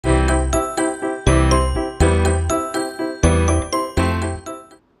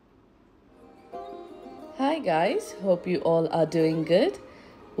guys, hope you all are doing good.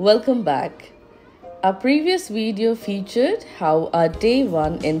 Welcome back. Our previous video featured how our day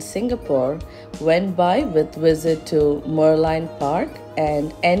one in Singapore went by with visit to Merlion Park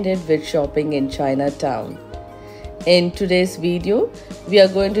and ended with shopping in Chinatown. In today's video, we are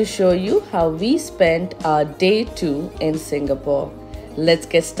going to show you how we spent our day two in Singapore. Let's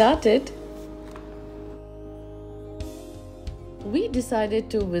get started. We decided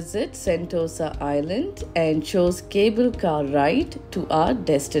to visit Sentosa Island and chose cable car ride to our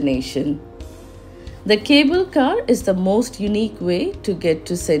destination. The cable car is the most unique way to get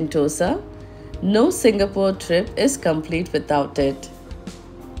to Sentosa. No Singapore trip is complete without it.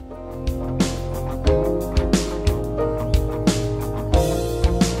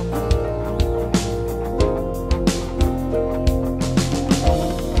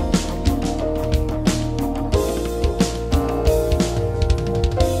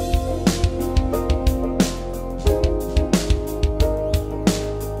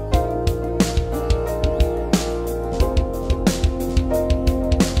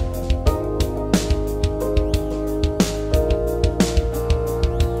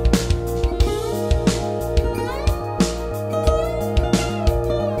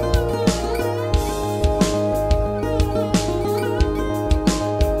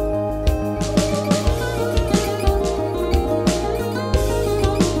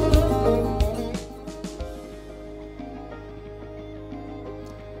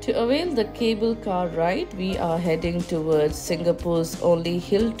 To avail the cable car ride, we are heading towards Singapore's only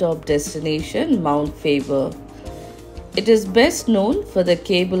hilltop destination, Mount Faber. It is best known for the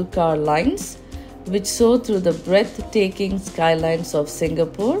cable car lines, which soar through the breathtaking skylines of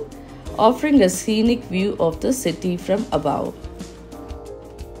Singapore, offering a scenic view of the city from above.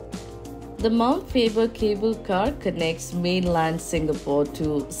 The Mount Faber cable car connects mainland Singapore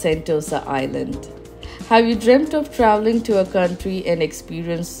to Sentosa Island. Have you dreamt of traveling to a country and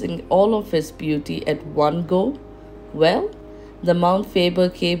experiencing all of its beauty at one go? Well, the Mount Faber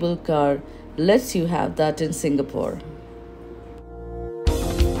cable car lets you have that in Singapore.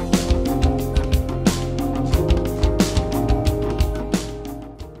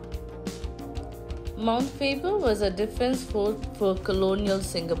 Mount Faber was a defense fort for colonial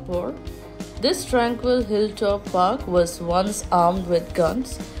Singapore. This tranquil hilltop park was once armed with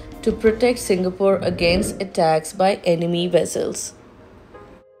guns to protect Singapore against attacks by enemy vessels.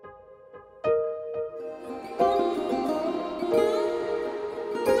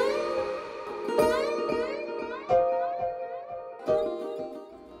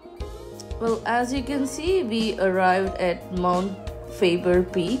 Well, as you can see, we arrived at Mount Faber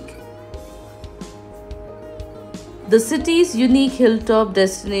Peak. The city's unique hilltop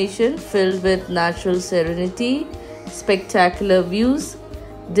destination filled with natural serenity, spectacular views,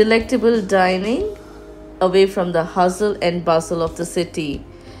 delectable dining away from the hustle and bustle of the city.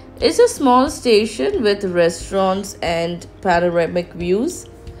 It's a small station with restaurants and panoramic views,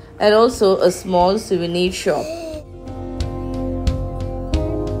 and also a small souvenir shop.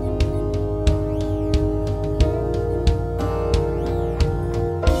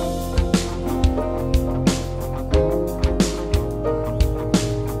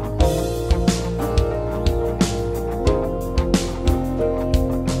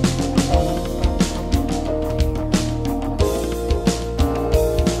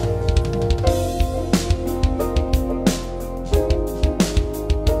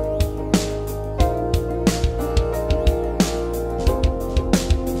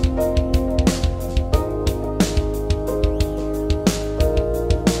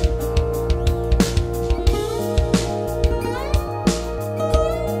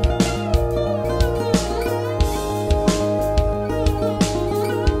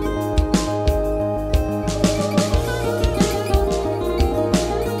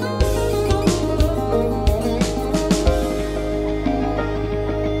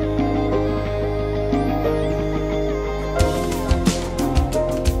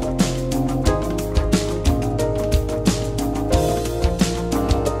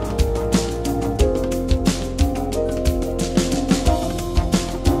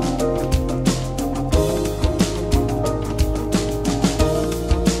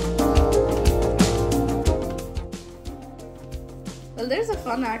 Well, there's a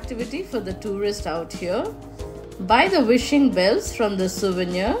fun activity for the tourists out here. Buy the wishing bells from the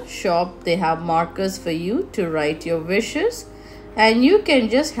souvenir shop. They have markers for you to write your wishes, and you can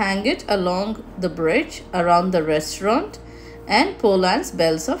just hang it along the bridge around the restaurant and Poland's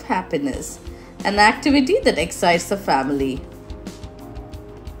bells of happiness, an activity that excites the family.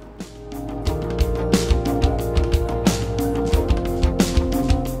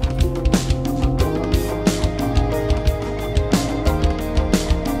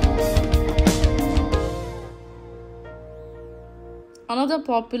 Another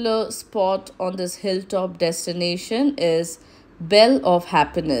popular spot on this hilltop destination is Bell of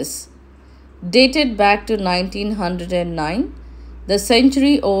Happiness. Dated back to 1909, the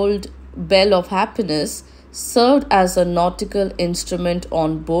century-old Bell of Happiness served as a nautical instrument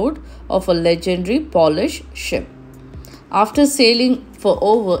on board of a legendary Polish ship. After sailing for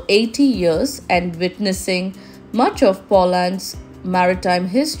over 80 years and witnessing much of Poland's maritime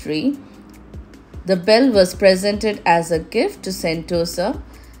history, the bell was presented as a gift to Sentosa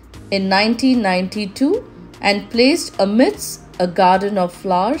in 1992 and placed amidst a garden of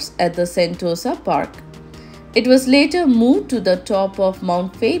flowers at the Sentosa Park. It was later moved to the top of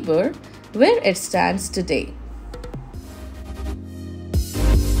Mount Faber, where it stands today.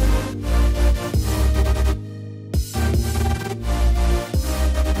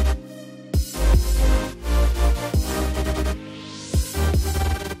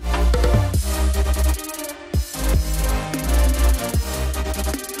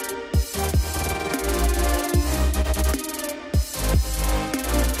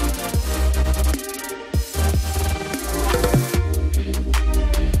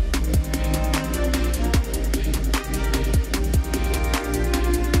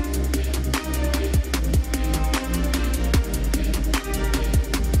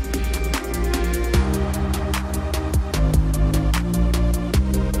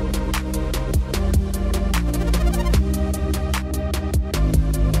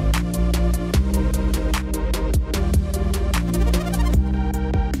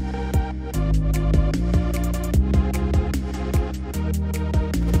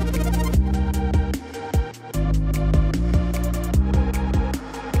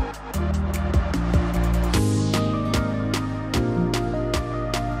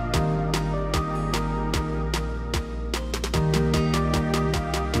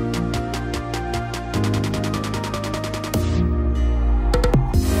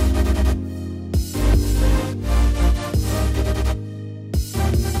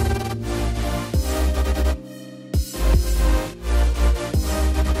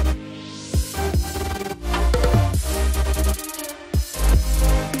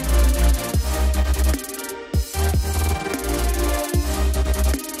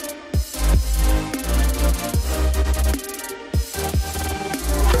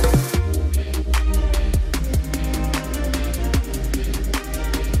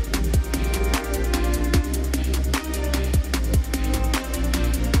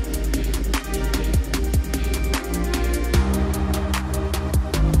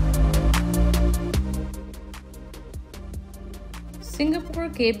 Singapore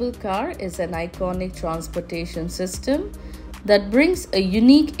Cable Car is an iconic transportation system that brings a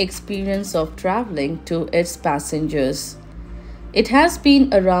unique experience of traveling to its passengers. It has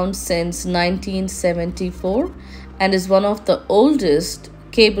been around since 1974 and is one of the oldest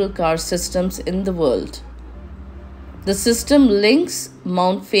cable car systems in the world. The system links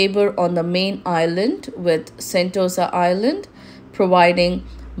Mount Faber on the main island with Sentosa Island, providing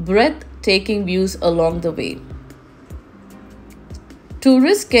breathtaking views along the way.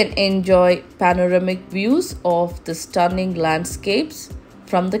 Tourists can enjoy panoramic views of the stunning landscapes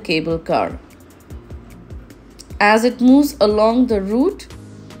from the cable car. As it moves along the route,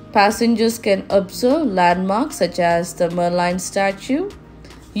 passengers can observe landmarks such as the Merlion statue,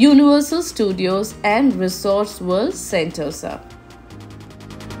 Universal Studios, and Resorts World Sentosa.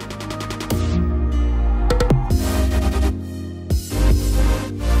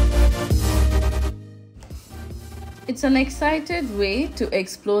 It's an exciting way to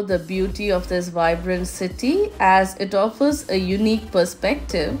explore the beauty of this vibrant city, as it offers a unique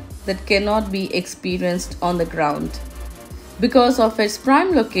perspective that cannot be experienced on the ground. Because of its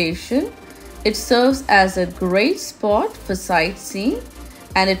prime location, it serves as a great spot for sightseeing,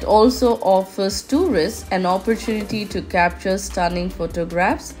 and it also offers tourists an opportunity to capture stunning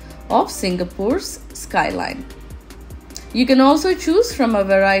photographs of Singapore's skyline. You can also choose from a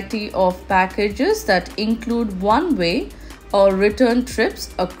variety of packages that include one-way or return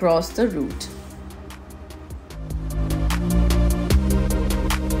trips across the route.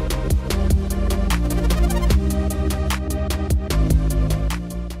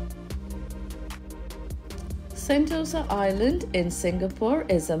 Sentosa Island in Singapore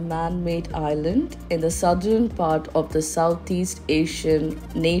is a man-made island in the southern part of the Southeast Asian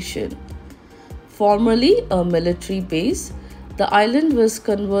nation. Formerly a military base, the island was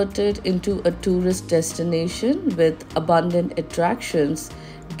converted into a tourist destination with abundant attractions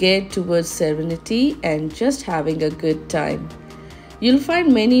geared towards serenity and just having a good time. You'll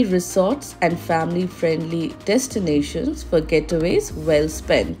find many resorts and family-friendly destinations for getaways well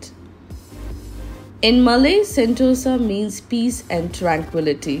spent. In Malay, Sentosa means peace and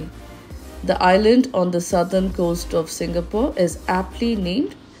tranquility. The island on the southern coast of Singapore is aptly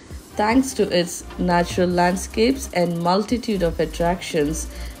named thanks to its natural landscapes and multitude of attractions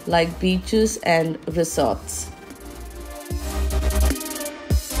like beaches and resorts.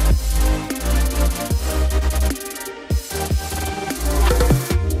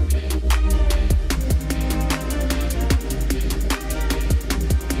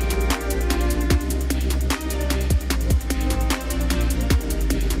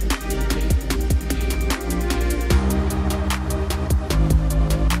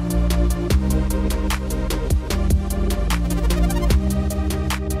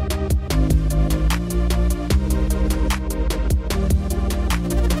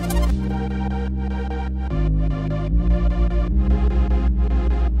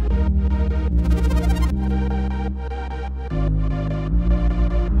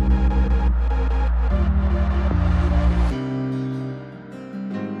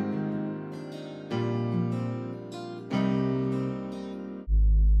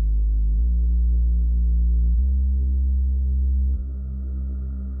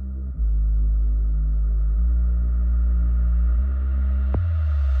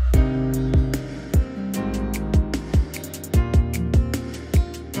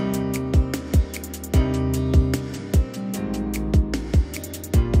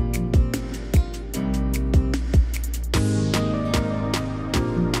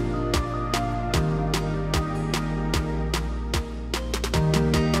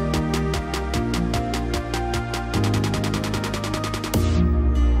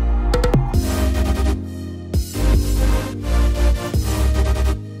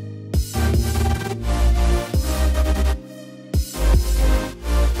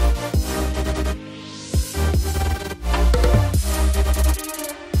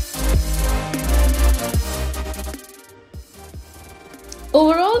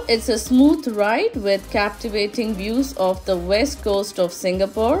 Overall, it's a smooth ride with captivating views of the west coast of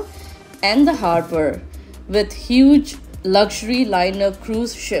Singapore and the harbour, with huge luxury liner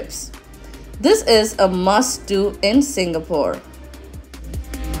cruise ships. This is a must-do in Singapore.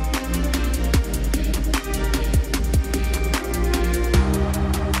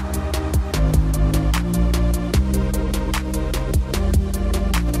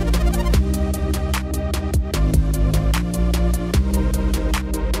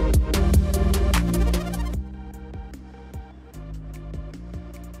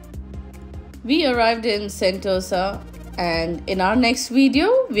 We arrived in Sentosa, and in our next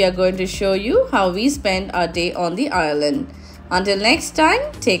video, we are going to show you how we spend our day on the island. Until next time,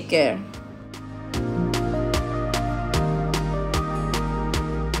 take care.